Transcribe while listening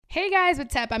Hey guys,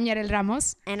 what's up? I'm Yarel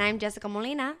Ramos. And I'm Jessica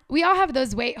Molina. We all have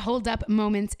those wait, hold up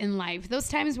moments in life. Those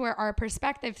times where our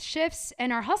perspective shifts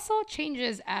and our hustle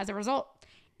changes as a result.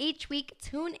 Each week,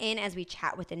 tune in as we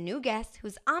chat with a new guest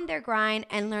who's on their grind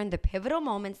and learn the pivotal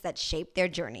moments that shape their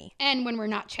journey. And when we're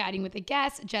not chatting with a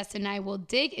guest, Jess and I will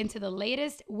dig into the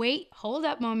latest wait, hold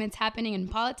up moments happening in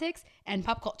politics and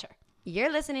pop culture.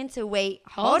 You're listening to Wait,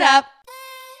 Hold Up.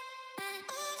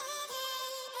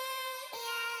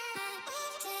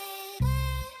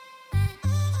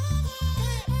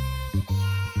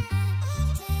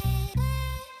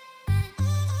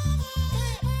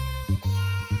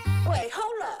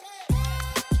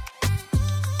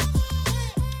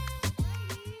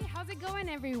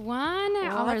 Everyone,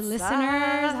 all our listeners.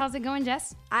 How's it going,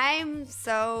 Jess? I'm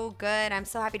so good. I'm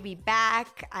so happy to be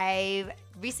back. I've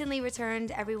recently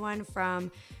returned everyone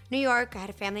from New York. I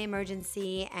had a family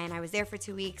emergency and I was there for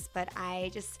 2 weeks, but I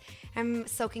just am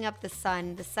soaking up the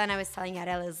sun. The sun, I was telling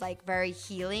Yarel, is like very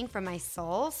healing for my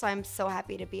soul. So I'm so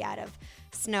happy to be out of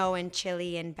snow and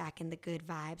chilly and back in the good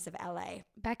vibes of LA.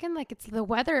 Back in it's the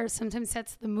weather sometimes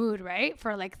sets the mood, right?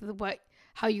 For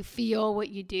how you feel, what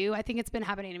you do. I think it's been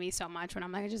happening to me so much when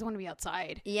I'm like, I just want to be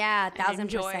outside. Yeah, 1,000%.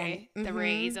 Enjoy the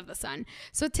rays of the sun.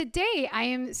 So today I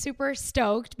am super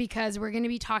stoked because we're going to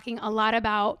be talking a lot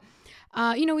about,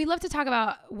 we love to talk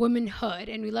about womanhood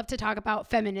and we love to talk about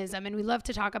feminism and we love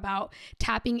to talk about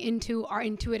tapping into our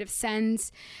intuitive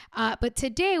sense. But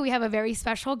today we have a very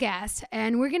special guest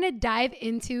and we're going to dive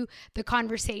into the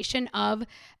conversation of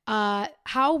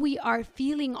how we are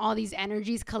feeling all these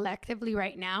energies collectively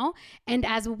right now. And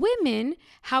as women,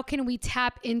 how can we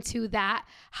tap into that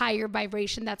higher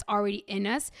vibration that's already in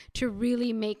us to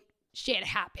really make shit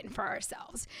happen for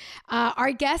ourselves.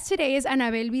 Our guest today is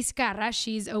Anabel Vizcarra.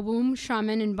 She's a womb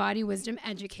shaman and body wisdom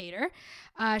educator.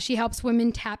 She helps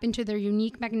women tap into their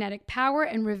unique magnetic power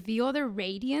and reveal their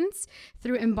radiance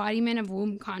through embodiment of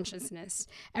womb consciousness.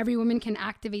 Every woman can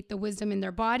activate the wisdom in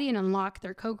their body and unlock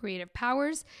their co-creative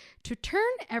powers to turn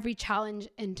every challenge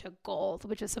into gold,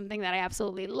 which is something that I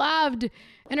absolutely loved.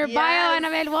 In her bio,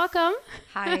 Anabel, welcome.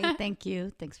 Hi, thank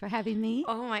you. Thanks for having me.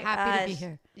 Oh my gosh. Happy to be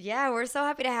here. Yeah, we're so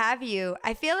happy to have you.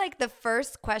 I feel like the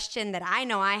first question that I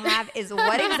know I have is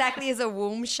what exactly is a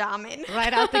womb shaman?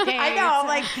 Right out the gate. I know,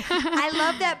 I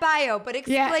love that bio, but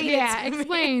explain it to me.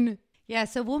 Explain. Yeah,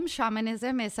 so womb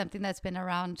shamanism is something that's been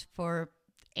around for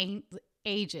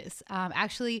ages.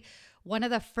 Actually, one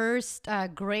of the first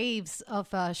graves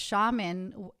of a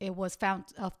shaman, it was found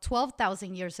of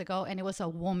 12,000 years ago, and it was a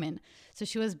woman. So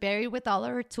she was buried with all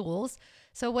of her tools.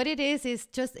 So what it is it's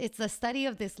the study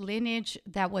of this lineage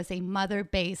that was a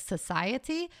mother-based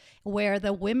society where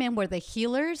the women were the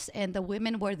healers and the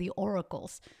women were the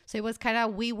oracles. So it was kind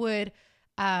of,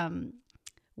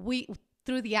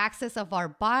 through the access of our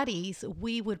bodies,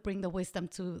 we would bring the wisdom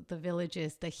to the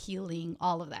villages, the healing,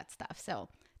 all of that stuff. So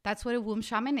that's what a womb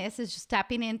shaman is just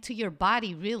tapping into your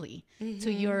body, really,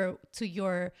 to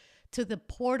the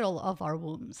portal of our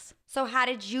wombs. So how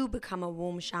did you become a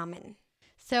womb shaman?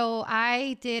 So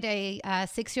I did a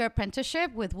 6-year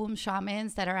apprenticeship with womb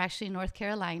shamans that are actually in North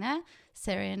Carolina.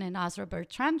 Saren and Osra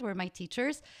Bertrand were my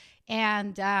teachers.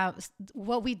 And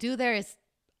what we do there is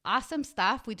awesome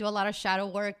stuff. We do a lot of shadow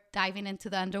work, diving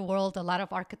into the underworld, a lot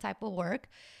of archetypal work.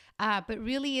 But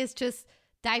really is just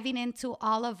diving into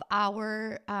all of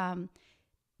our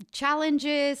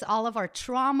challenges, all of our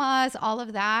traumas, all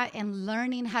of that, and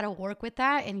learning how to work with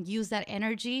that and use that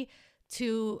energy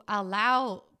to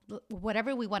allow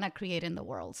whatever we want to create in the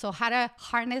world. So how to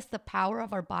harness the power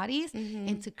of our bodies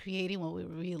into creating what we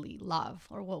really love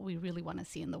or what we really want to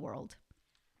see in the world.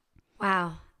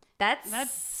 Wow.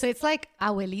 That's so it's like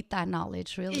abuelita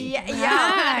knowledge, really. Yeah,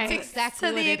 That's exactly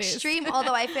to what the it extreme. is.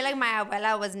 Although I feel like my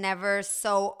abuela was never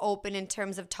so open in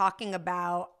terms of talking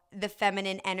about the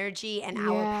feminine energy and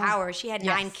our power. She had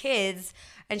 9 kids,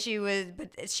 and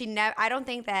I don't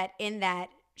think that in that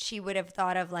she would have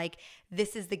thought of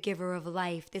this is the giver of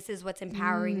life. This is what's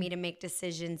empowering me to make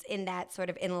decisions in that sort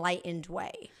of enlightened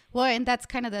way. Well, and that's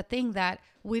kind of the thing that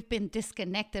we've been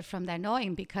disconnected from that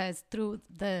knowing, because through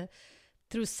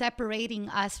separating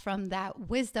us from that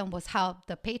wisdom was how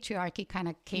the patriarchy kind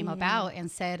of came about and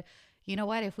said, you know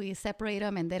what, if we separate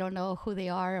them and they don't know who they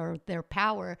are or their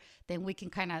power, then we can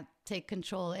kind of take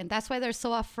control. And that's why they're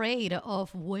so afraid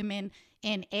of women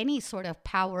in any sort of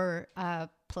power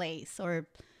place or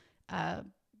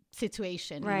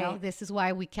situation. Right. You know, this is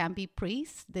why we can't be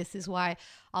priests. This is why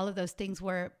all of those things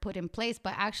were put in place.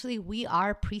 But actually, we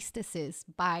are priestesses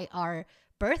by our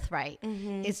birthright.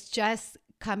 It's just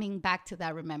coming back to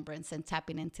that remembrance and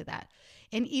tapping into that.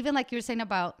 And even like you're saying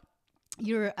about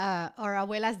our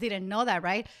abuelas didn't know that,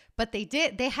 right? But they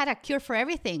did. They had a cure for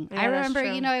everything. Yeah, I that's remember,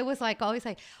 true. you know, it was like always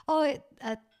like, oh,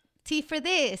 a tea for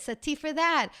this, a tea for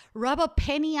that. Rub a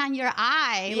penny on your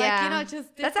eye, like, Yeah. you know,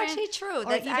 just That's different- actually true. Or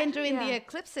That's even actually- during the yeah.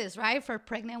 eclipses, right, for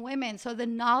pregnant women. So the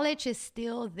knowledge is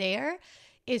still there.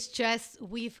 It's just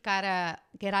we've got to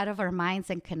get out of our minds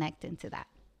and connect into that.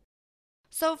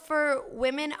 So for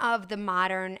women of the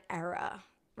modern era,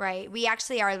 right? We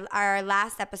actually our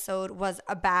last episode was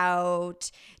about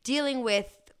dealing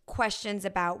with questions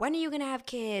about when are you going to have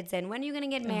kids and when are you going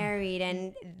to get married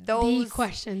and those The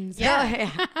questions. Yeah.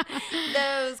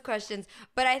 Those questions.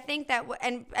 But I think that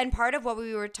and part of what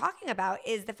we were talking about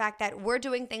is the fact that we're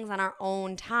doing things on our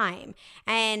own time.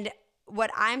 And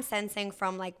what I'm sensing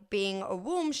from like being a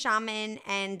womb shaman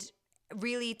and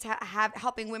really to have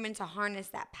helping women to harness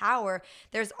that power,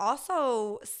 there's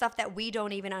also stuff that we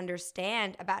don't even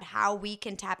understand about how we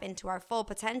can tap into our full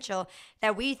potential,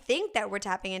 that we think that we're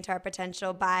tapping into our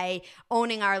potential by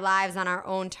owning our lives on our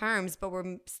own terms, but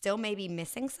we're still maybe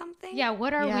missing something. Yeah,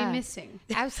 what are Yeah. we missing?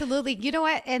 Absolutely. You know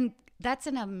what? And that's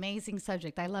an amazing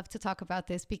subject. I love to talk about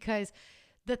this because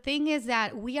the thing is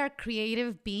that we are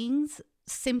creative beings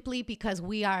simply because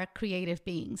we are creative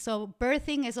beings. So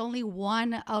birthing is only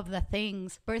one of the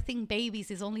things. Birthing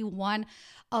babies is only one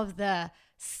of the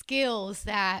skills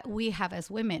that we have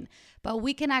as women. But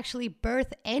we can actually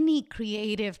birth any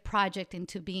creative project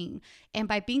into being. And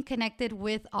by being connected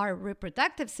with our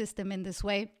reproductive system in this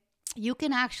way, you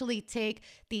can actually take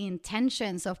the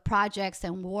intentions of projects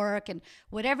and work and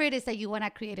whatever it is that you want to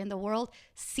create in the world,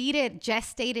 seed it,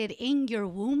 gestate it in your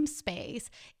womb space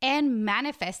and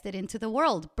manifest it into the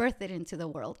world, birth it into the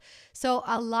world. So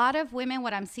a lot of women,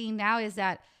 what I'm seeing now is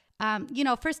that, you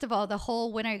know, first of all, the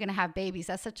whole when are you going to have babies?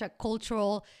 That's such a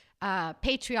cultural,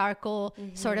 patriarchal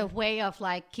sort of way of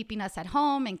like keeping us at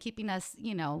home and keeping us,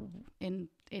 you know, in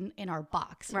our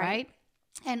box, right?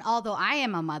 And although I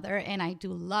am a mother and I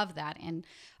do love that, and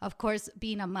of course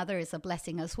being a mother is a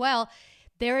blessing as well,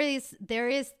 there is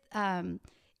a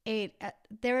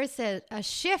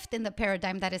shift in the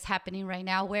paradigm that is happening right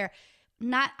now where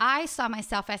not I saw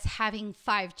myself as having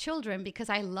 5 children because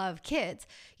I love kids,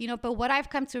 you know, but what I've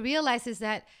come to realize is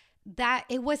that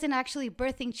it wasn't actually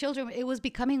birthing children, it was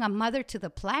becoming a mother to the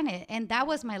planet. And that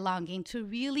was my longing, to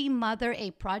really mother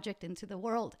a project into the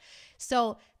world.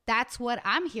 So that's what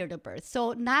I'm here to birth.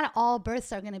 So not all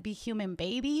births are going to be human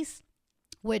babies,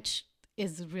 which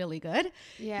is really good.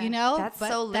 Yeah. You know, That's but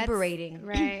so liberating.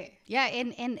 Right. Yeah.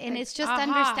 And it's just aha.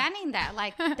 understanding that,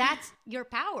 like, that's your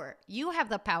power. You have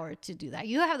the power to do that.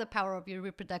 You have the power of your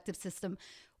reproductive system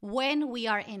when we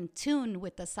are in tune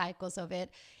with the cycles of it.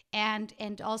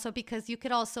 And also because you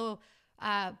could also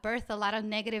birth a lot of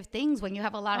negative things when you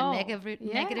have a lot of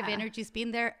negative energies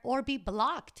being there, or be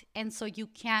blocked. And so you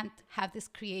can't have this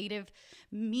creative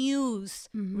muse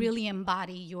really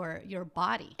embody your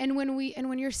body. And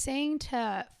when you're saying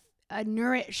to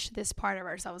nourish this part of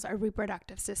ourselves, our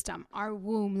reproductive system, our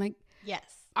womb, like, Yes.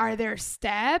 are there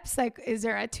steps? Like, is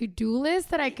there a to-do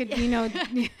list that I could, you know,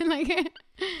 like,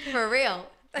 For real.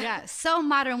 Yeah. So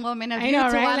modern woman of I you know,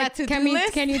 to right? want Like, to can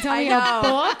you tell I me know. a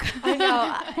book? I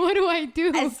know. What do I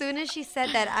do? As soon as she said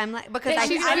that, I'm like, because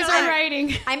She's I'm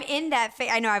writing. I'm in that phase.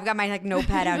 I know I've got my like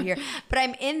notepad out here, but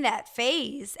I'm in that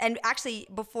phase. And actually,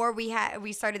 before we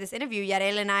started this interview,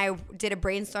 Yarel and I did a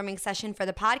brainstorming session for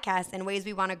the podcast and ways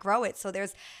we want to grow it. So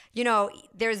there's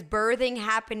birthing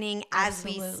happening as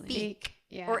we Absolutely. speak.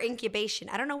 Yeah. Or incubation.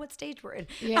 I don't know what stage we're in.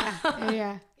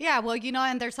 Yeah. Yeah, well, you know,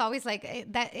 and there's always like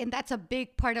that, and that's a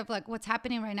big part of like what's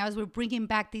happening right now is we're bringing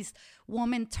back these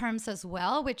woman terms as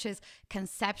well, which is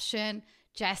conception,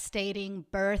 gestating,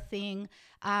 birthing,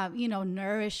 you know,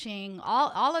 nourishing,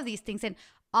 all of these things. And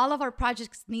all of our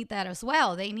projects need that as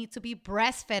well. They need to be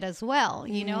breastfed as well.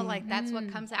 You know, like that's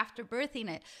what comes after birthing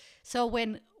it. So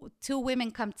when 2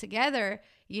 women come together,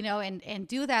 you know, and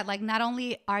do that, like not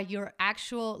only are your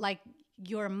actual, like,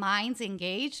 your minds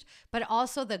engaged, but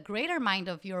also the greater mind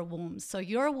of your wombs. So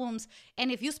your wombs,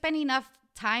 and if you spend enough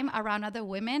time around other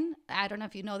women, I don't know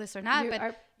if you know this or not,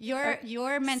 but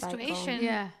your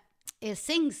menstruation it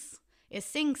sinks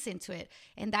into it.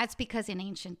 And that's because in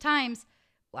ancient times,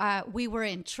 we were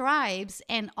in tribes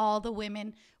and all the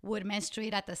women would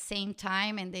menstruate at the same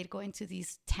time, and they'd go into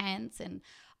these tents and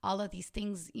all of these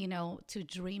things, you know, to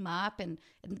dream up, and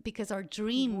because our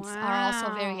dreams are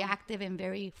also very active and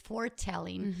very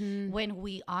foretelling when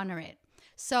we honor it.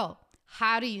 So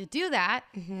how do you do that?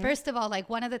 First of all, like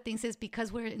one of the things is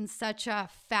because we're in such a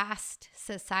fast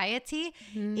society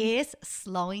is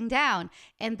slowing down.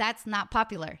 And that's not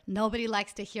popular. Nobody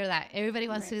likes to hear that. Everybody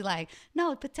wants to be like,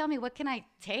 no, but tell me, what can I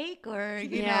take or,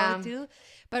 you know, do?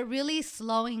 But really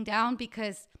slowing down,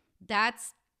 because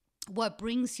that's what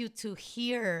brings you to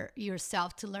hear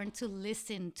yourself, to learn to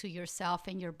listen to yourself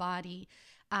and your body,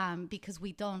 because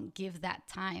we don't give that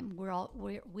time.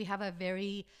 We have a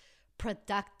very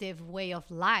productive way of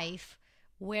life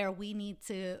where we need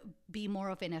to be more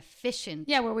of an efficient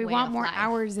where we want more life.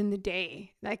 hours in the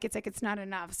day. Like it's not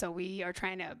enough, so we are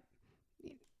trying to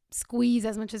squeeze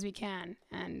as much as we can,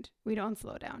 and we don't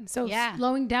slow down. So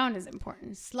slowing down is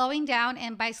important. Slowing down,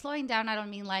 and by slowing down, I don't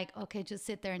mean like, okay, just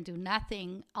sit there and do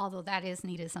nothing, although that is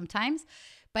needed sometimes.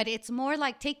 But it's more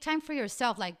like take time for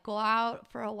yourself, like go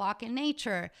out for a walk in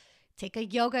nature, take a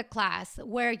yoga class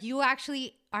where you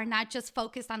actually are not just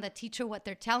focused on the teacher, what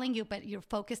they're telling you, but you're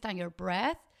focused on your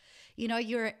breath. You know,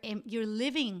 you're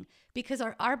living, because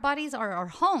our bodies are our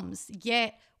homes,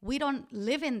 yet we don't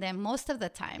live in them most of the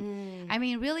time. I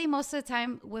mean, really, most of the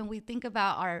time when we think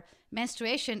about our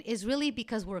menstruation is really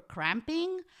because we're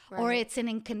cramping or it's an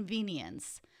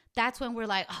inconvenience. That's when we're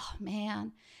like, oh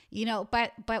man, you know,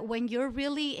 but when you're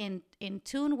really in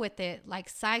tune with it, like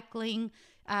cycling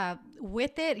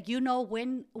with it, you know,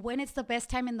 when it's the best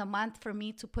time in the month for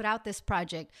me to put out this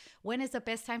project, when is the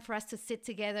best time for us to sit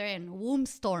together and womb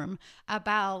storm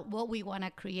about what we want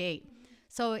to create.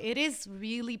 So it is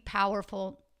really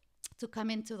powerful to come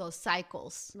into those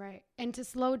cycles. Right. And to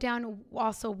slow down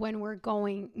also when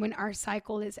our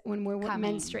cycle is, when we're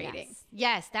menstruating.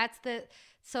 Yes, that's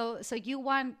so you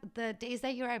want the days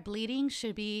that you are bleeding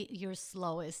should be your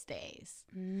slowest days,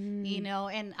 you know,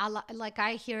 and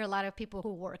I hear a lot of people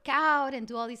who work out and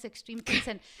do all these extreme things,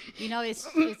 and, you know, it's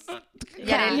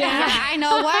I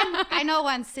know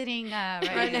one sitting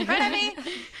right in front of me,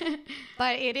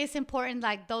 but it is important,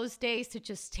 like those days, to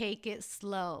just take it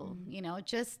slow, you know,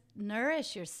 just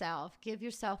nourish yourself, give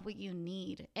yourself what you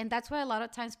need. And that's why a lot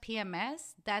of times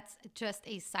PMS, that's just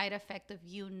a side effect of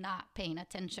you not paying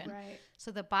attention. Right.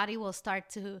 So the body will start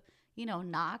to, you know,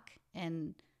 knock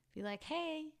and be like,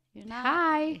 hey, you're not.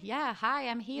 Hi. Yeah, hi,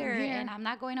 I'm here and I'm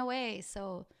not going away.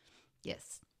 So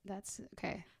yes. That's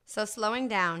okay. So slowing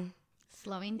down.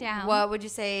 What would you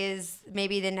say is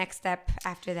maybe the next step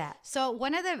after that? So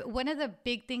one of the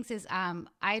big things is,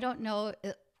 I don't know,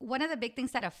 one of the big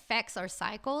things that affects our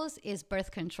cycles is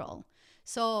birth control.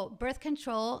 So birth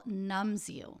control numbs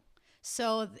you.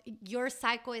 So your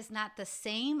cycle is not the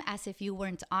same as if you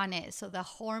weren't on it. So the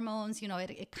hormones, you know,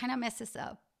 it kind of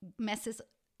messes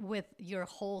with your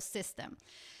whole system.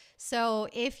 So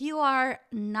if you are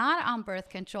not on birth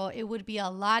control, it would be a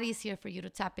lot easier for you to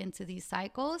tap into these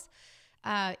cycles.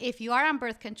 If you are on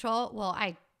birth control, well,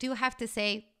 I do have to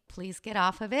say, please get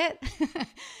off of it.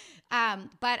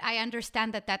 But I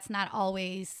understand that that's not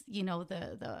always, you know,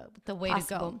 the way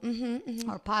possible. to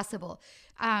go or possible.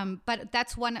 But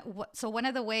that's one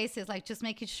of the ways is like just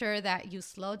making sure that you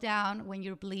slow down when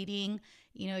you're bleeding,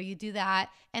 you know, you do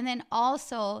that. And then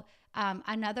also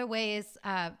another way is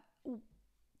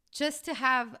just to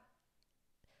have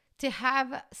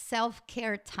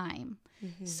self-care time.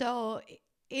 So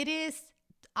it is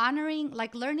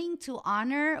learning to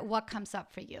honor what comes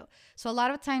up for you. So a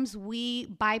lot of times we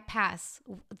bypass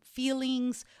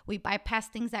feelings, we bypass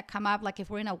things that come up. Like if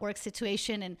we're in a work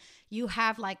situation and you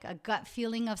have like a gut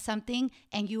feeling of something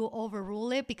and you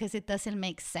overrule it because it doesn't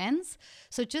make sense.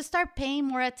 So just start paying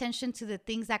more attention to the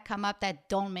things that come up that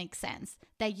don't make sense,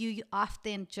 that you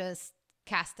often just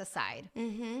cast aside.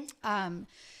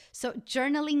 So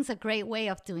journaling is a great way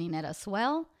of doing it as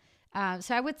well.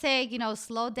 So I would say, you know,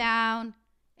 slow down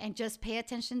and just pay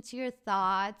attention to your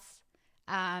thoughts.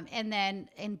 And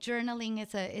journaling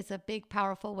is a big,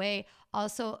 powerful way.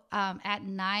 Also, at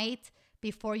night,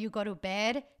 before you go to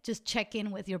bed, just check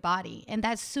in with your body. And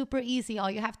that's super easy.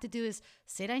 All you have to do is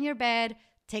sit on your bed,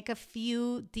 take a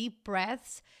few deep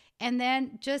breaths, and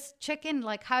then just check in,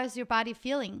 like, how is your body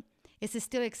feeling? Is it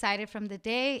still excited from the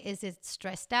day? Is it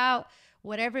stressed out?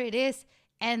 Whatever it is.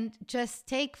 And just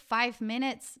take 5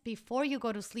 minutes before you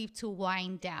go to sleep to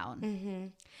wind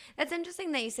down. That's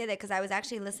interesting that you say that, because I was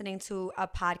actually listening to a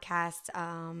podcast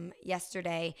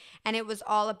yesterday, and it was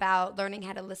all about learning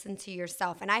how to listen to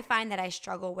yourself. And I find that I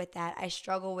struggle with that. I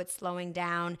struggle with slowing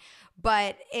down.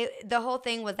 But the whole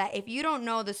thing was that if you don't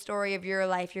know the story of your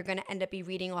life, you're going to end up be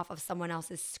reading off of someone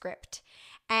else's script.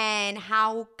 And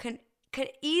how could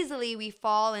easily we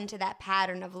fall into that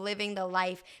pattern of living the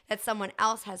life that someone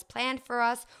else has planned for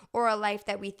us, or a life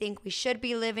that we think we should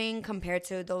be living compared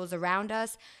to those around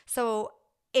us. So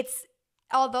it's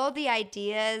although the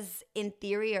ideas in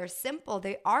theory are simple,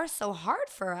 they are so hard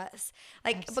for us.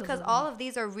 Like, because all of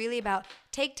these are really about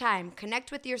take time,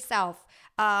 connect with yourself,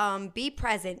 be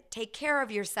present, take care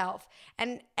of yourself.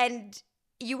 And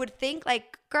you would think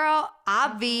like, girl,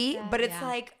 but it's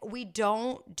like we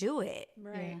don't do it.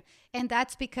 Right. Yeah. And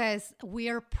that's because we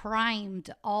are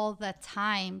primed all the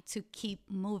time to keep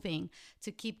moving,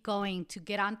 to keep going, to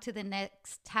get on to the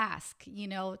next task, you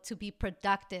know, to be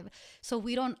productive. So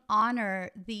we don't honor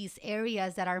these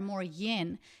areas that are more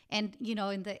yin and, you know,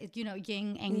 in the, you know,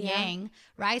 yin and yang,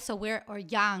 right? So or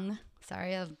yang,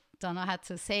 sorry, I don't know how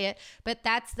to say it, but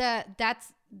that's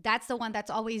the one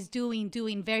that's always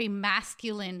doing very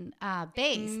masculine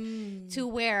based, to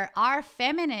where our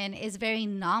feminine is very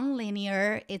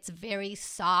non-linear. It's very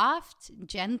soft,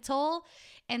 gentle.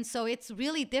 And so it's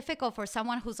really difficult for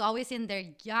someone who's always in their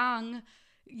yang,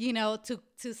 you know,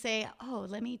 to say, oh,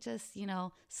 let me just, you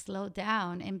know, slow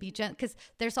down and be gentle. Because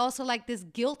there's also like this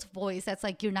guilt voice that's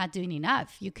like, you're not doing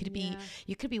enough. You could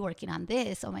be working on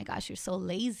this. Oh my gosh, you're so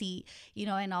lazy, you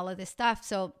know, and all of this stuff.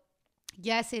 So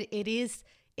yes, it is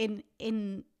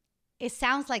it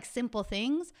sounds like simple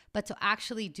things, but to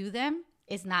actually do them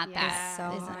is not that. So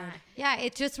hard. Yeah,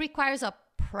 it just requires a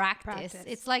practice.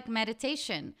 It's like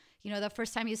meditation. You know, the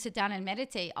first time you sit down and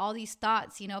meditate, all these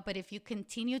thoughts, you know, but if you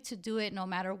continue to do it no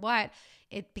matter what,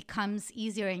 it becomes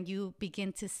easier and you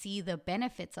begin to see the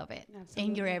benefits of it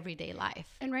in your everyday life.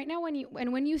 And right now when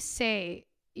you say,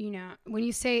 you know, when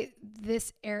you say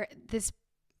this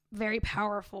very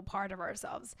powerful part of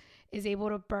ourselves is able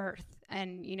to birth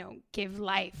and, you know, give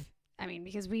life. I mean,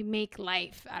 because we make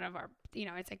life out of our, you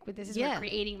know, it's like this is we're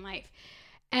creating life.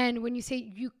 And when you say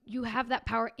you have that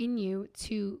power in you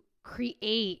to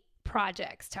create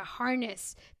projects, to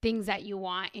harness things that you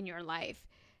want in your life,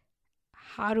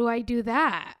 how do I do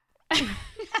that?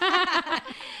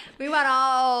 We want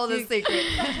all the secrets.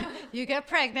 You get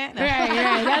pregnant.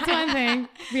 Right. That's one thing.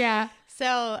 Yeah.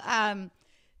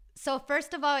 So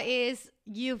first of all is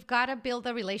you've got to build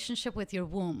a relationship with your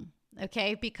womb,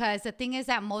 okay? Because the thing is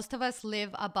that most of us live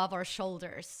above our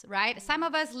shoulders, right? Some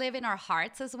of us live in our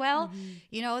hearts as well. Mm-hmm.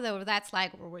 You know, that's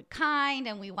like we're kind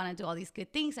and we want to do all these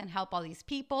good things and help all these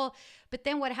people. But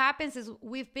then what happens is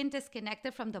we've been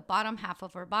disconnected from the bottom half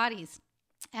of our bodies.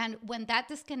 And when that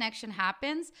disconnection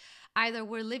happens, either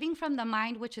we're living from the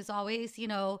mind, which is always, you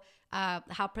know,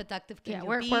 how productive can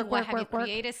you be? What have you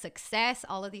created? Success,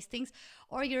 all of these things.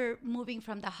 Or you're moving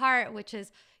from the heart, which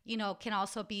is, you know, can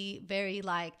also be very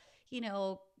like, you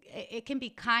know, it can be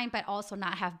kind, but also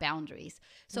not have boundaries.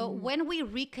 So when we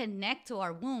reconnect to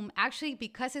our womb, actually,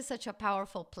 because it's such a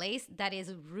powerful place that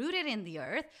is rooted in the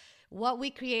earth, what we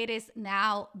create is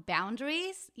now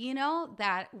boundaries, you know,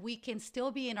 that we can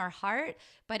still be in our heart,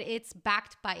 but it's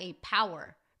backed by a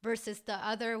power versus the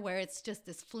other where it's just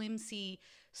this flimsy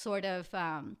sort of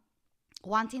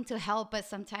wanting to help, but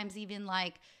sometimes even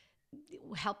like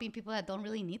helping people that don't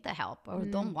really need the help or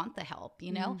don't want the help,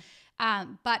 you know?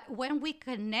 But when we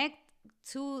connect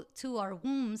to our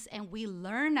wombs and we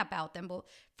learn about them, well,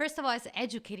 first of all, it's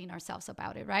educating ourselves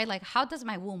about it, right? Like, how does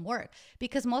my womb work?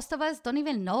 Because most of us don't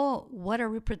even know what a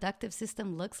reproductive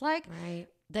system looks like. Right.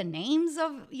 The names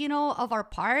of, you know, of our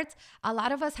parts. A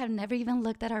lot of us have never even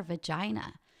looked at our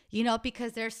vagina, you know,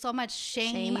 because there's so much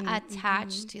shame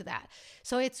attached to that.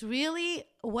 So it's really,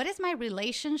 what is my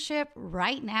relationship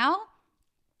right now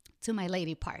to my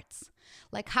lady parts?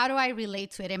 Like, how do I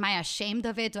relate to it? Am I ashamed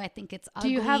of it? Do I think it's ugly?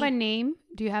 Do you have a name?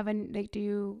 Do you have a, like, do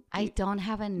you? I don't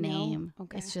have a name. No?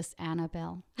 Okay. It's just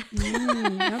Annabelle.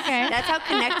 Okay. That's how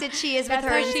connected she is with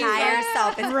her entire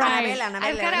self. It's right. Annabelle.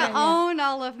 I've got to own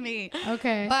all of me.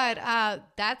 Okay. But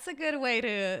that's a good way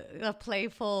a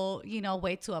playful, you know,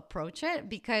 way to approach it,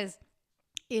 because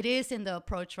it is in the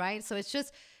approach, right? So it's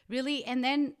just really, and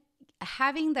then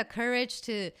having the courage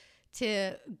to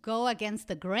go against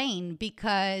the grain,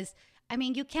 because I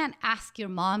mean, you can't ask your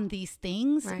mom these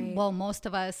things. Right. Well, most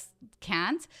of us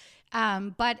can't.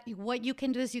 But what you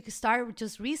can do is you can start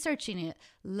just researching it,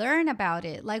 learn about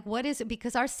it. Like, what is it?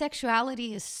 Because our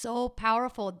sexuality is so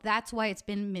powerful. That's why it's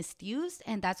been misused,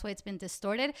 and that's why it's been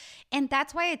distorted. And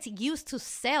that's why it's used to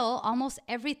sell almost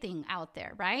everything out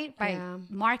there, right? By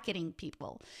marketing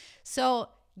people. So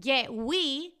yet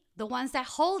we, the ones that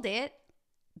hold it,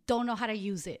 don't know how to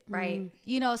use it. Right.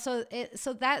 You know, so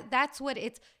that's what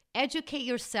it's. Educate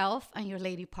yourself and your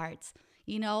lady parts.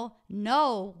 You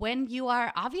know when you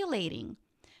are ovulating.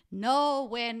 Know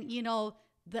when, you know,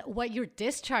 what your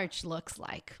discharge looks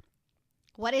like.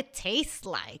 What it tastes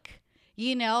like.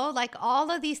 You know, like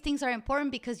all of these things are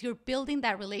important because you're building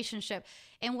that relationship.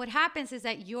 And what happens is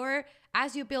that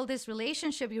as you build this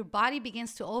relationship, your body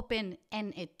begins to open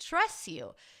and it trusts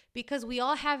you. because we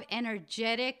all have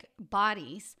energetic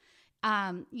bodies.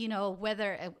 You know,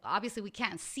 whether obviously we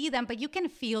can't see them, but you can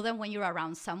feel them when you're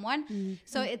around someone.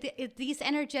 So these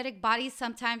energetic bodies,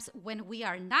 sometimes when we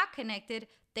are not connected,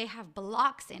 they have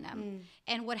blocks in them.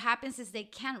 And what happens is they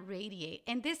can't radiate.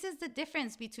 And this is the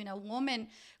difference between a woman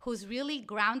who's really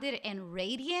grounded and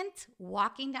radiant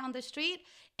walking down the street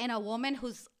and a woman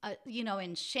who's, you know,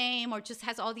 in shame or just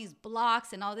has all these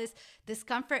blocks and all this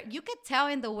discomfort. You could tell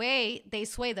in the way they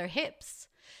sway their hips,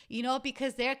 you know,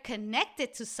 because they're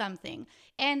connected to something,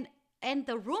 and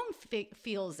the room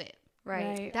feels it.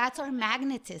 Right. That's our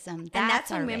magnetism. And that's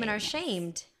when our women are radiance.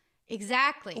 shamed.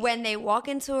 Exactly. When they walk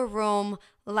into a room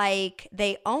like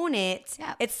they own it.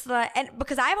 Yeah. It's like, and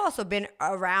because I've also been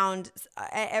around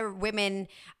women,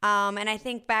 and I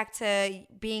think back to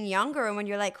being younger and when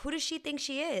you're like, who does she think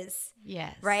she is?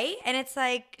 Yes. Right? And it's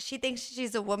like she thinks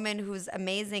she's a woman who's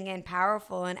amazing and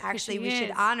powerful, and actually we should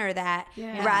is. honor that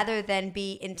Yeah. rather than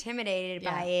be intimidated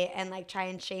Yeah. by it and like try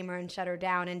and shame her and shut her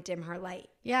down and dim her light.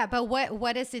 Yeah, but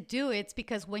what does it do? It's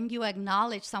because when you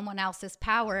acknowledge someone else's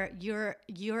power, you're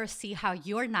see how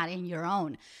you're not in your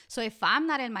own. So if I'm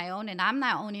not in my own and I'm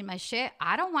not owning my shit,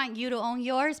 I don't want you to own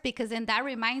yours, because then that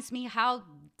reminds me how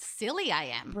silly I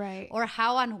am. Right. Or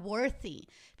how unworthy.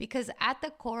 Because at the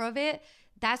core of it,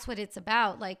 that's what it's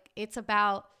about. Like, it's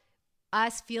about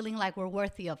us feeling like we're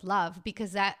worthy of love,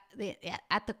 because that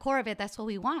at the core of it, that's what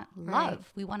we want. Love. Right.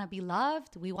 We want to be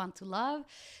loved. We want to love.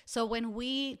 So when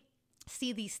we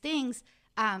see these things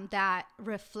that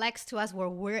reflects to us where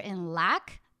we're in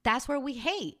lack, that's where we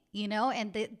hate, you know?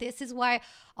 And this is why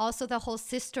also the whole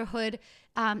sisterhood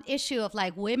issue of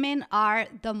like women are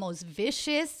the most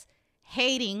vicious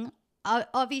hating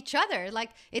of each other.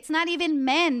 Like, it's not even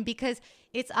men, because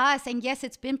it's us. And yes,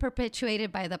 it's been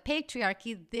perpetuated by the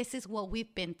patriarchy. This is what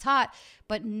we've been taught.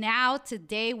 But now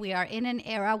today we are in an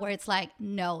era where it's like,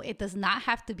 no, it does not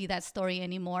have to be that story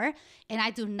anymore. And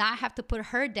I do not have to put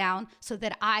her down so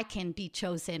that I can be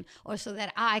chosen or so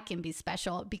that I can be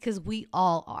special, because we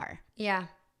all are. Yeah.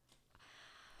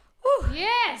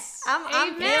 Yes. I'm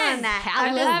Amen. feeling that.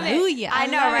 Hallelujah. I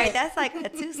know, love right? it. That's like a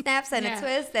 2 snaps and Yeah. a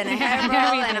twist and a head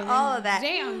roll and all of that.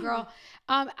 Damn, girl.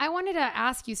 I wanted to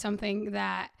ask you something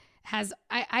that has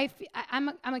I'm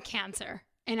a Cancer,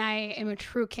 and I am a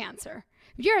true Cancer.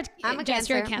 I'm a Jess,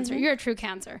 you're a Cancer. Cancer. You're a true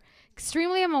Cancer.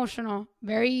 Extremely emotional,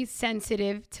 very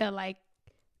sensitive to like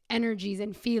energies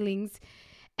and feelings.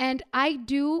 And I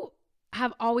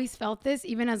have always felt this,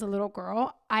 even as a little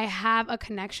girl. I have a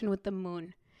connection with the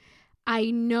moon.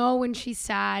 I know when she's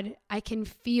sad. I can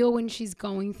feel when she's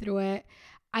going through it.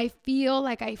 I feel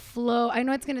like I flow. I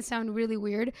know it's going to sound really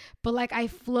weird, but like I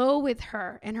flow with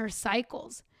her and her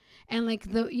cycles. And like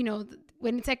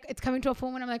when it's like it's coming to a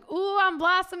full moon, I'm like, ooh, I'm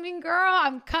blossoming, girl.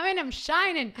 I'm coming, I'm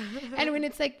shining. And when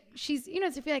it's like she's,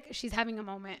 it's I feel like she's having a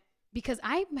moment, because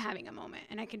I'm having a moment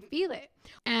and I can feel it.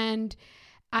 And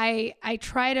I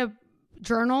try to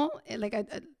journal, like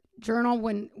a journal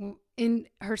when in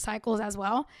her cycles as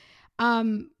well.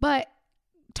 But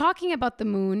talking about the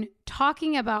moon,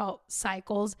 talking about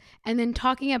cycles, and then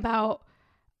talking about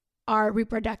our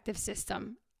reproductive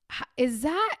system, is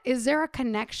there a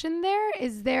connection there?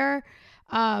 Is there,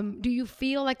 do you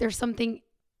feel like there's something,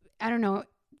 I don't know,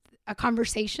 a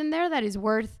conversation there that is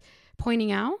worth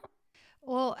pointing out?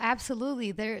 Well,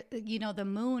 absolutely. The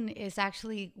moon is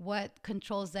actually what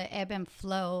controls the ebb and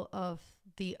flow of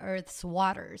the Earth's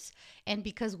waters. And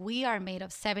because we are made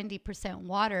of 70%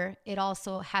 water, it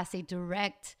also has a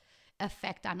direct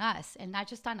effect on us, and not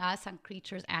just on us, on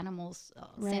creatures, animals,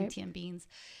 Right. sentient beings.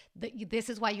 This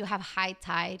is why you have high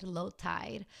tide, low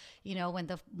tide, when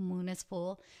the moon is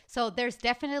full. So there's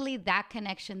definitely that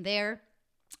connection there.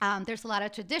 There's a lot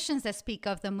of traditions that speak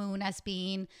of the moon as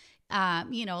being,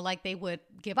 like they would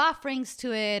give offerings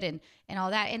to it and all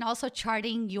that. And also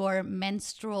charting your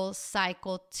menstrual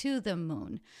cycle to the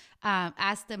moon.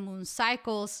 As the moon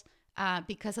cycles,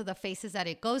 because of the phases that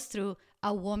it goes through,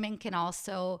 a woman can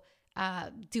also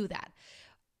do that.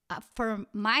 For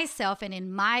myself and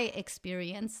in my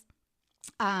experience,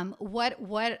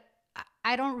 what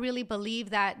I don't really believe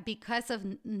that, because of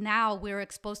now we're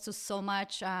exposed to so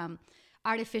much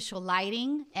artificial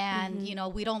lighting, and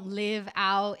we don't live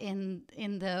out in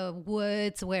the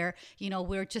woods where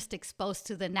we're just exposed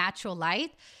to the natural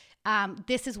light.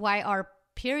 This is why our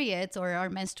periods or our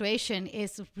menstruation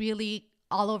is really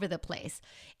all over the place.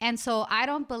 And so I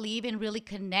don't believe in really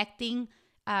connecting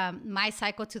my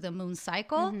cycle to the moon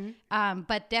cycle,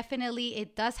 but definitely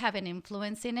it does have an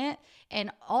influence in it.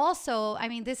 And also, I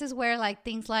mean, this is where like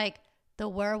things like the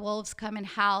werewolves come and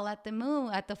howl at the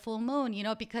moon, at the full moon,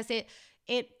 because it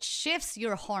it shifts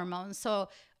your hormones. So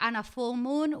on a full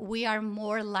moon, we are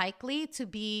more likely to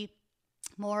be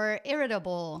more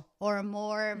irritable or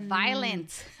more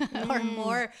violent or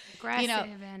more aggressive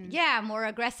more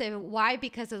aggressive. Why?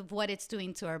 Because of what it's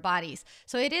doing to our bodies.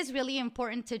 So it is really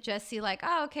important to just see like,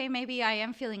 oh, okay, maybe I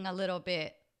am feeling a little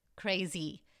bit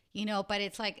crazy, but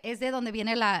it's like, es de donde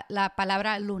viene la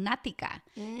palabra lunática,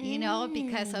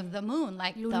 because of the moon,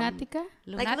 like lunática?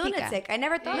 Like lunatic. I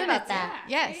never thought about that.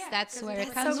 Yes, that's where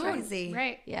it comes so from. crazy.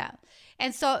 Right. Yeah.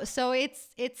 And so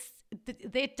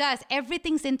it does.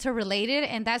 Everything's interrelated.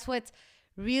 And that's what's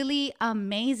really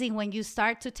amazing when you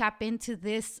start to tap into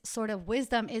this sort of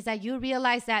wisdom, is that you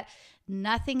realize that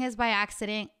nothing is by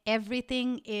accident.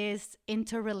 Everything is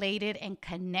interrelated and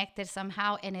connected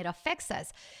somehow, and it affects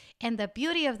us. And the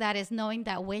beauty of that is knowing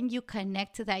that when you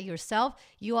connect to that yourself,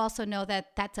 you also know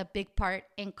that that's a big part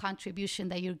and contribution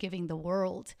that you're giving the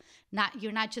world.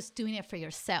 You're not just doing it for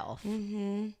yourself.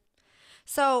 Mm-hmm.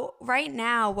 So right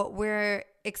now, what we're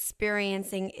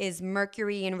experiencing is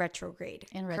Mercury in retrograde.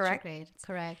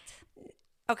 Correct.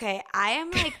 Okay, I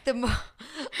am like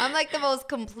I'm like the most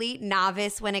complete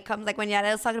novice when it comes, like when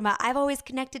Yara was talking about, I've always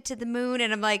connected to the moon,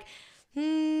 and I'm like, I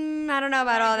don't know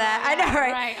about all that. I know,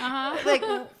 right? Like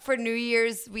for New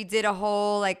Year's, we did a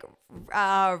whole like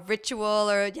ritual,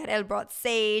 or Yarel brought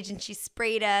sage and she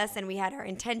sprayed us, and we had our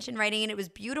intention writing, and it was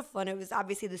beautiful. And it was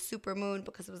obviously the super moon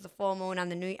because it was the full moon on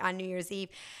New Year's Eve.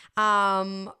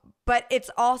 But it's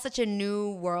all such a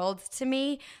new world to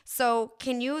me. So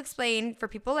can you explain for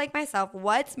people like myself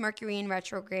what's Mercury in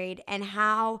retrograde, and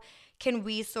how can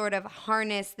we sort of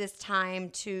harness this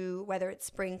time to, whether it's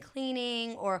spring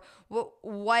cleaning, or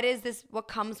what is this, what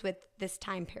comes with this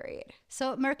time period?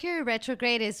 So Mercury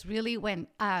retrograde is really when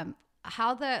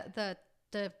how the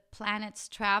planets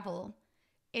travel.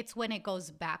 It's when it goes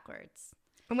backwards.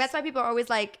 And that's why people are always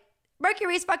like,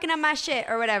 Mercury's fucking up my shit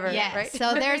or whatever. Yeah. Right?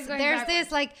 So there's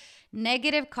this like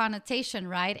negative connotation,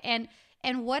 right?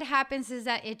 And what happens is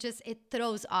that it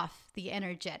throws off the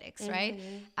energetics, right?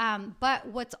 But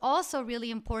what's also really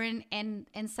important, and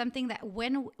something that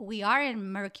when we are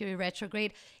in Mercury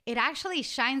retrograde, it actually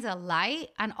shines a light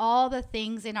on all the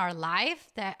things in our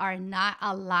life that are not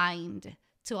aligned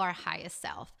to our highest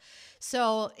self.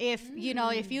 So if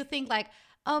you think like,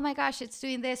 oh my gosh, it's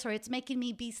doing this, or it's making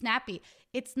me be snappy,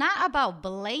 it's not about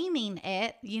blaming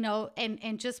it,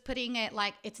 and just putting it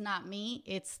like, it's not me,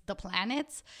 it's the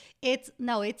planets. It's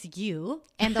you,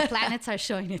 and the planets are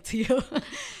showing it to you.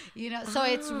 So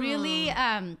it's really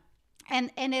and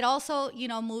it also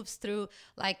moves through,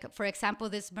 like, for example,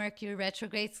 this Mercury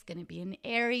retrograde is going to be in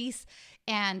Aries,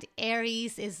 and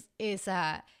Aries is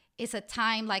a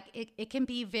time, like, it can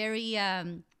be very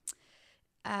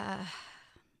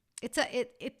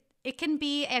it can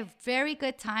be a very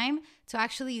good time to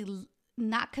actually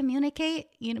not communicate,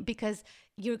 because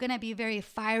you're going to be very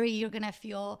fiery. You're going to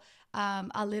feel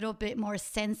a little bit more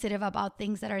sensitive about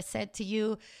things that are said to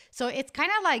you. So it's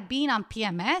kind of like being on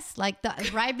PMS, like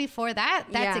right before that.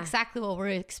 That's exactly what we're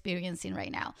experiencing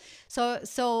right now.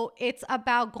 So it's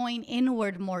about going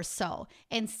inward more so,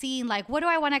 and seeing like, what do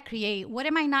I want to create? What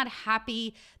am I not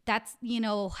happy that's,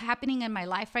 happening in my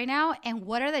life right now? And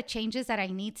what are the changes that I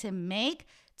need to make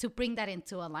to bring that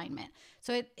into alignment?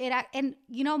 So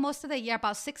most of the year,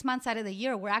 about 6 months out of the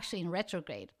year, we're actually in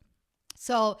retrograde.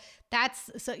 So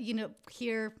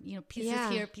here, pieces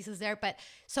here, pieces there. But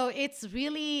so it's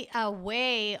really a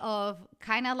way of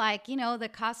kind of like, the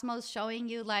cosmos showing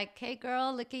you like, hey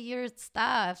girl, look at your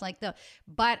stuff.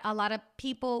 But a lot of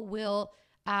people will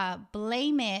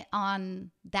blame it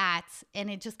on that, and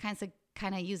it just kind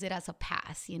of use it as a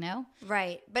pass,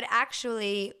 Right. But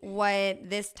actually what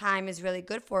this time is really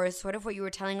good for is sort of what you were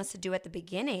telling us to do at the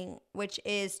beginning, which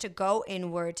is to go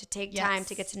inward, to take time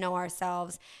to get to know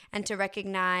ourselves, and to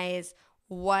recognize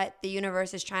what the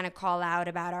universe is trying to call out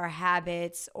about our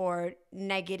habits or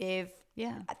negative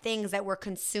things that we're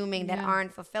consuming that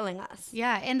aren't fulfilling us.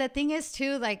 Yeah. And the thing is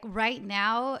too, like right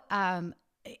now,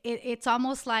 it's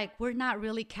almost like we're not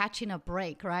really catching a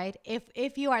break, right?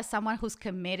 If you are someone who's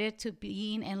committed to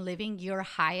being and living your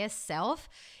highest self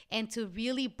and to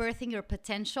really birthing your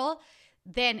potential,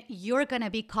 then you're going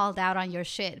to be called out on your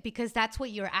shit, because that's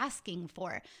what you're asking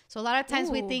for. So a lot of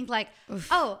times we think like,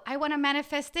 oh, I want to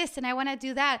manifest this and I want to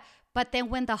do that. But then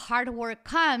when the hard work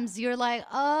comes, you're like,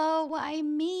 oh, why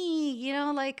me?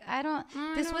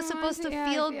 This was supposed to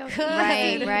feel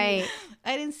good. Right.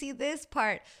 I didn't see this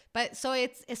part. But so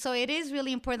it is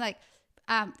really important. Like,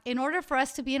 in order for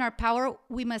us to be in our power,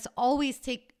 we must always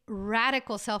take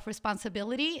radical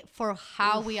self-responsibility for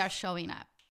how we are showing up.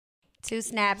 2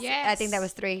 snaps. Yes. I think that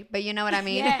was 3, but you know what I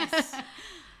mean? Yes.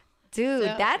 Dude,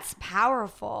 that's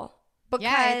powerful.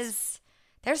 because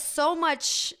there's so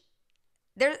much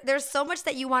there's so much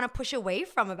that you want to push away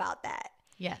from about that.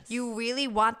 Yes. You really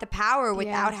want the power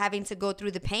without having to go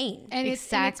through the pain. And it's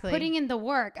putting in the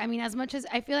work. I mean, as much as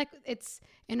I feel like it's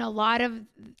in a lot of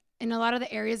the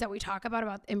areas that we talk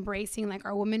about embracing like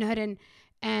our womanhood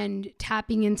and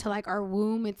tapping into like our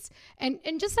womb. It's and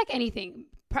just like anything,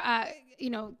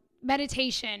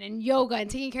 meditation and yoga and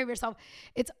taking care of yourself.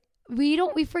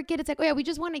 We forget. It's like, oh yeah, we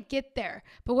just want to get there.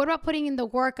 But what about putting in the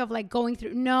work of like going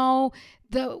through? No,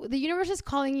 the universe is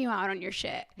calling you out on your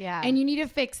shit. Yeah. And you need to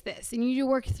fix this and you need to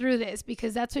work through this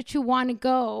because that's what you want to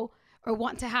go or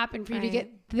want to happen for you to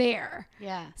get there.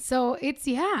 Yeah. So it's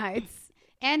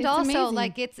also amazing.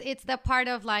 Like it's the part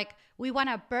of like we want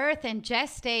to birth and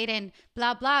gestate and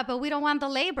blah blah, but we don't want the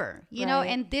labor, you know.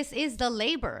 And this is the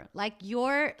labor. Like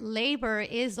your labor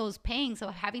is those pains. So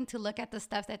having to look at the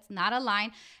stuff that's not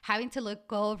aligned, having to let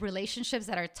go of relationships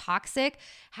that are toxic,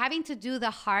 having to do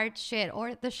the hard shit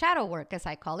or the shadow work, as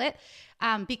I call it,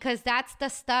 because that's the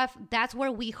stuff. That's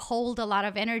where we hold a lot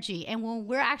of energy. And when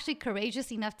we're actually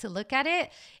courageous enough to look at it,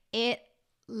 it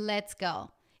lets go.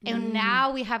 And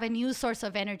now we have a new source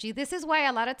of energy. This is why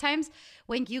a lot of times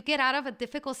when you get out of a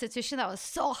difficult situation that was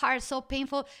so hard, so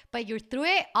painful, but you're through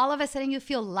it, all of a sudden you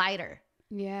feel lighter.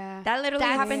 Yeah. That literally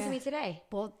happened to me today.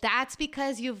 Well, that's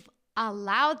because you've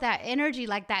allowed that energy,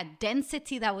 like that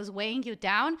density that was weighing you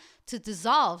down to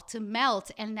dissolve, to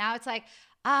melt. And now it's like,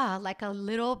 like a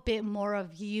little bit more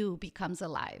of you becomes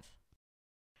alive.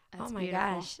 That's oh my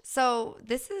gosh. So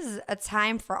this is a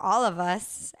time for all of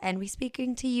us, and we're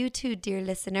speaking to you too, dear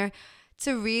listener,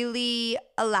 to really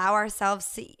allow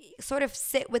ourselves to sort of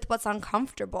sit with what's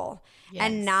uncomfortable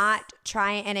and not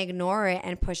try and ignore it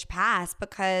and push past,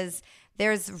 because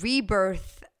there's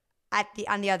rebirth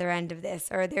on the other end of this,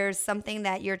 or there's something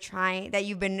that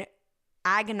you've been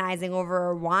agonizing over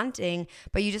or wanting,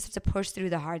 but you just have to push through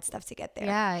the hard stuff to get there.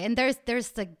 Yeah. And there's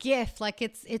the gift, like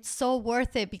it's so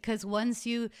worth it, because once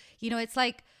it's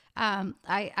like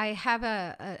I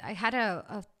had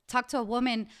a talk to a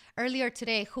woman earlier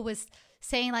today who was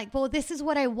saying like, well, this is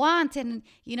what I want, and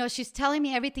she's telling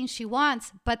me everything she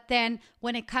wants, but then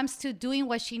when it comes to doing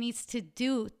what she needs to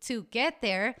do to get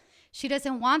there, she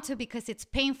doesn't want to because it's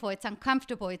painful, it's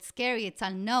uncomfortable, it's scary, it's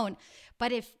unknown.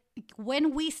 But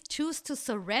when we choose to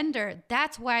surrender,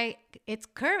 that's why it's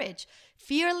courage.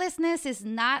 Fearlessness is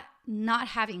not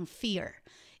having fear.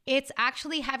 It's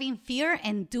actually having fear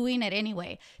and doing it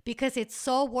anyway, because it's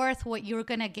so worth what you're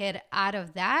going to get out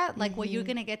of that, like what you're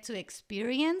going to get to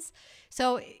experience.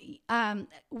 So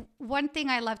one thing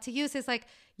I love to use is like,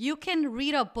 you can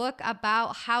read a book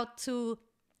about how to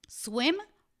swim,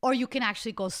 or you can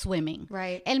actually go swimming.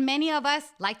 Right. And many of us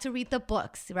like to read the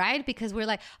books, right? Because we're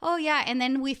like, oh yeah. And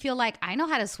then we feel like, I know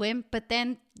how to swim, but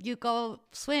then you go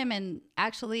swim and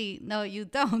actually, no, you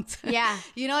don't. Yeah.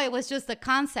 It was just a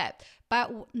concept,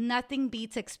 but nothing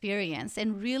beats experience,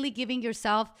 and really giving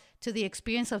yourself to the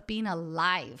experience of being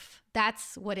alive.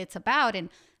 That's what it's about.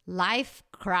 And life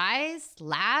cries,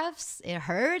 laughs, it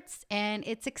hurts, and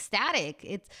it's ecstatic.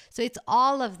 It's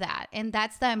all of that. And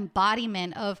that's the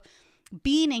embodiment of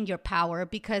being in your power,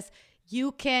 because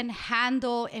you can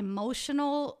handle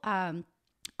emotional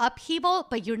upheaval,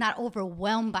 but you're not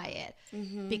overwhelmed by it.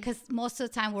 Because most of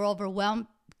the time we're overwhelmed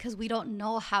because we don't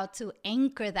know how to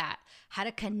anchor that, how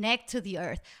to connect to the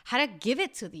earth, how to give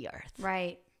it to the earth.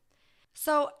 Right.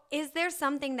 So is there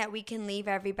something that we can leave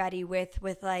everybody with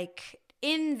like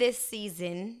in this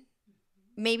season?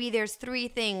 Maybe there's 3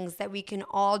 things that we can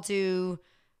all do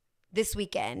this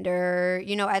weekend, or,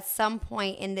 at some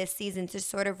point in this season, to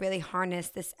sort of really harness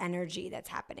this energy that's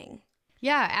happening.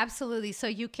 Yeah, absolutely. So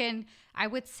you can, I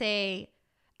would say,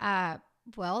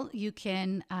 you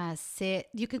can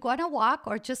you can go on a walk,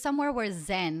 or just somewhere where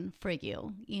Zen for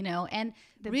you, and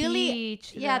the really,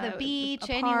 beach, the beach, a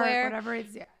park, anywhere, whatever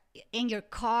it's, in your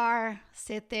car,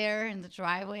 sit there in the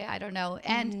driveway, I don't know.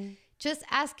 And just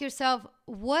ask yourself,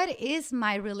 what is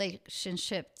my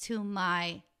relationship to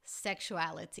my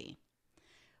sexuality,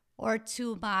 or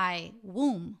to my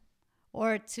womb,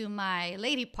 or to my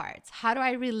lady parts? How do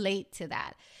I relate to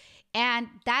that? And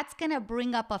that's going to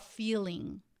bring up a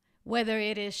feeling, whether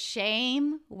it is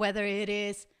shame, whether it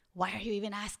is, why are you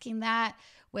even asking that?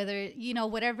 Whether,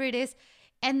 whatever it is.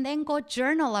 And then go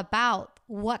journal about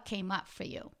what came up for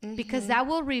you, because that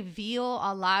will reveal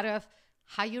a lot of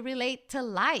how you relate to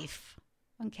life.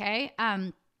 Okay.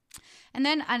 And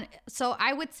then, so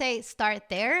I would say start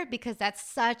there, because that's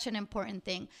such an important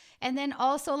thing. And then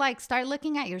also like start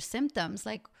looking at your symptoms.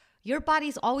 Like your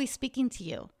body's always speaking to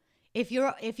you. If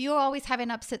you're always having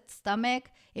an upset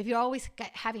stomach, if you're always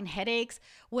having headaches,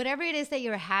 whatever it is that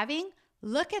you're having,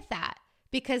 look at that,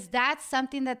 because that's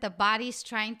something that the body's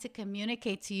trying to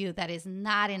communicate to you that is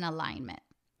not in alignment.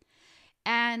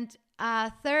 And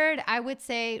third, I would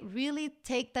say really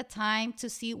take the time to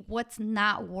see what's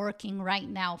not working right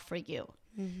now for you.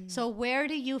 Mm-hmm. So where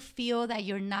do you feel that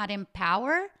you're not in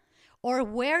power? Or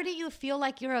where do you feel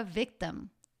like you're a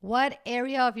victim? What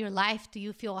area of your life do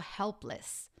you feel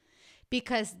helpless?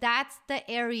 Because that's the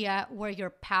area where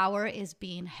your power is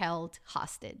being held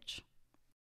hostage.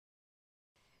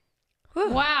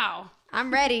 Whew. Wow.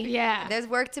 I'm ready. Yeah. There's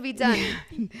work to be done.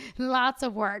 Lots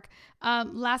of work.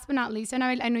 Last but not least, and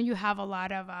I know you have a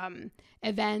lot of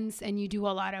events and you do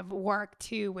a lot of work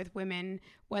too with women,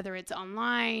 whether it's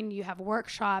online, you have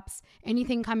workshops,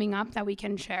 anything coming up that we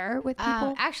can share with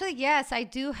people? Actually, yes, I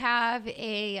do have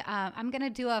I'm going to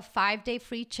do a 5-day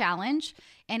free challenge,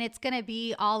 and it's going to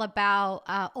be all about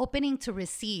opening to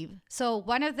receive. So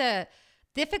one of the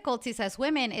difficulties as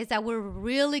women is that we're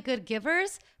really good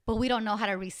givers, but we don't know how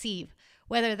to receive.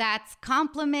 Whether that's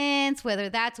compliments, whether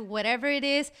that's whatever it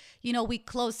is, we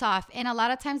close off. And a lot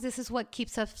of times this is what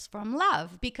keeps us from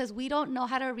love, because we don't know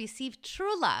how to receive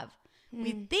true love.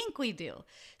 We think we do.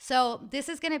 So this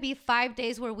is going to be 5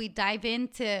 days where we dive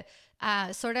into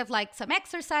sort of like some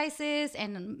exercises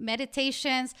and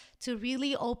meditations to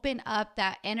really open up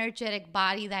that energetic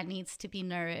body that needs to be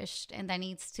nourished and that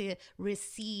needs to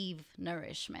receive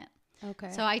nourishment.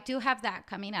 Okay. So I do have that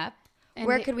coming up. And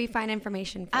where could we find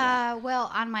information for that? Well,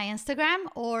 on my Instagram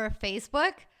or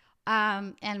Facebook,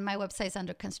 and my website's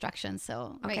under construction.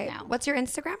 So right now, what's your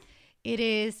Instagram? It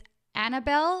is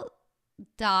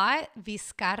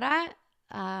Annabelle.Vizcarra,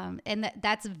 and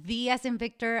that's V as in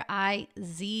Victor, I,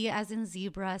 Z as in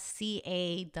zebra,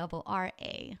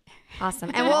 CARRA.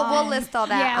 Awesome, and we'll list all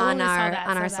that on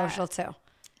our so social too.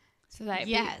 So that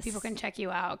people can check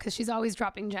you out, because she's always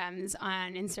dropping gems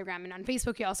on Instagram and on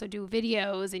Facebook. You also do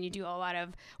videos and you do a lot of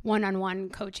one-on-one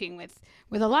coaching with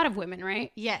a lot of women,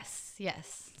 right? Yes. So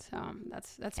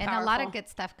that's and powerful. a lot of good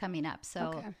stuff coming up.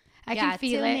 So I can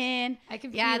feel it. In. I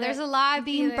can feel it. There's a lot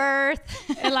being birthed.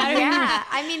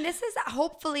 I mean, this is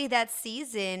hopefully that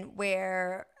season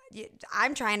where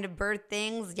I'm trying to birth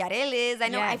things. Yarel is. I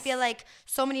know. Yes. I feel like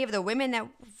so many of the women that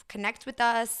connect with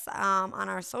us on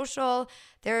our social,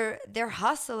 they're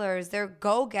hustlers, they're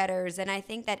go-getters, and I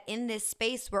think that in this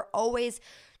space we're always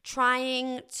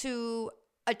trying to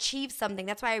achieve something.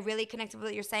 That's why I really connected with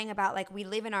what you're saying about like we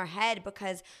live in our head,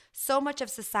 because so much of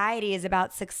society is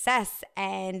about success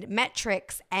and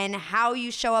metrics and how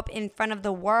you show up in front of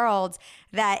the world,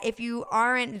 that if you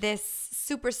aren't this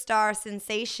superstar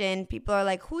sensation, people are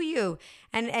like, who are you?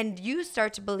 And you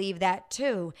start to believe that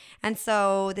too. And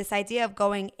so this idea of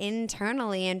going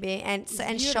internally and being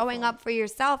and showing up for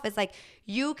yourself is like,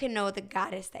 you can know the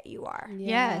goddess that you are.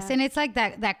 Yeah. Yes. And it's like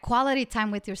that quality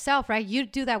time with yourself, right? You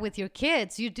do that with your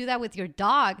kids. You do that with your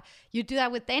dog. You do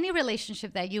that with any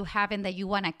relationship that you have and that you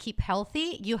want to keep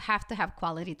healthy. You have to have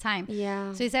quality time.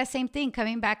 Yeah. So it's that same thing,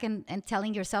 coming back and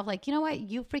telling yourself, like, you know what?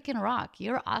 You freaking rock.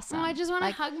 You're awesome. Oh, I just want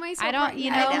to hug myself. I don't,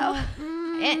 right now.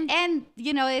 And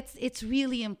it's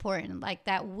really important, like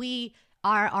that we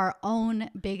are our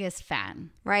own biggest fan.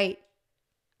 Right.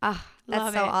 Oh,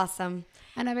 that's so awesome.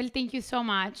 Annabelle, thank you so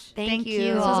much. Thank you.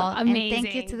 This was amazing. And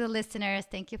thank you to the listeners.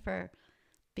 Thank you for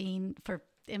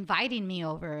inviting me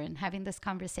over and having this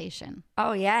conversation.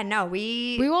 Oh yeah, no,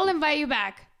 we will invite you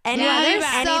back.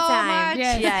 Anytime. So much.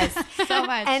 Yes. So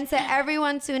much. And to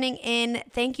everyone tuning in,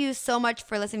 thank you so much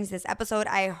for listening to this episode.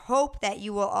 I hope that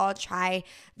you will all try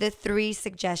the 3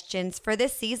 suggestions for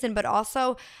this season, but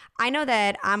also I know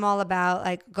that I'm all about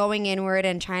like going inward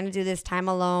and trying to do this time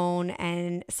alone.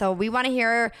 And so we want to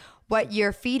hear what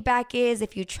your feedback is,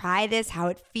 if you try this, how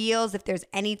it feels, if there's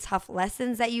any tough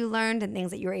lessons that you learned and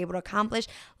things that you were able to accomplish,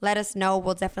 let us know.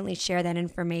 We'll definitely share that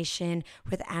information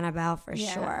with Annabelle for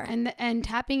sure. And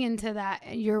tapping into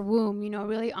that, your womb,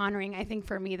 really honoring, I think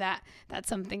for me that's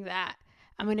something that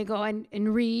I'm going to go and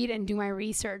read and do my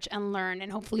research and learn. And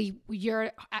hopefully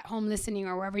you're at home listening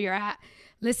or wherever you're at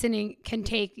listening can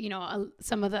take,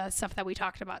 some of the stuff that we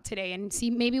talked about today and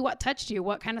see maybe what touched you,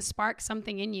 what kind of sparked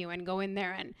something in you, and go in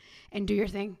there and do your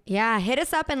thing. Yeah. Hit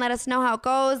us up and let us know how it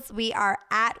goes. We are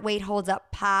at Weight Holds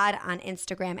Up Pod on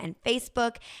Instagram and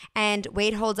Facebook, and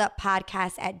Weight Holds Up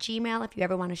Podcast at Gmail if you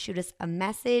ever want to shoot us a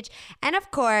message. And of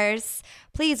course,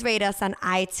 please rate us on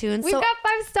iTunes. We've got 5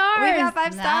 stars. We've got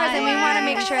 5 stars, and we want to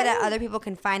make sure that other people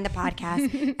can find the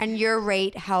podcast. And your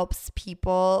rate helps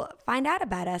people find out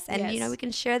about us, and we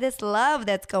can share this love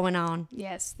that's going on.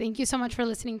 Yes. Thank you so much for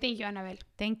listening. Thank you, Annabelle.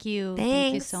 Thank you. Thanks.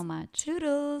 Thank you so much.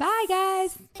 Toodles. Bye,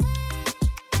 guys.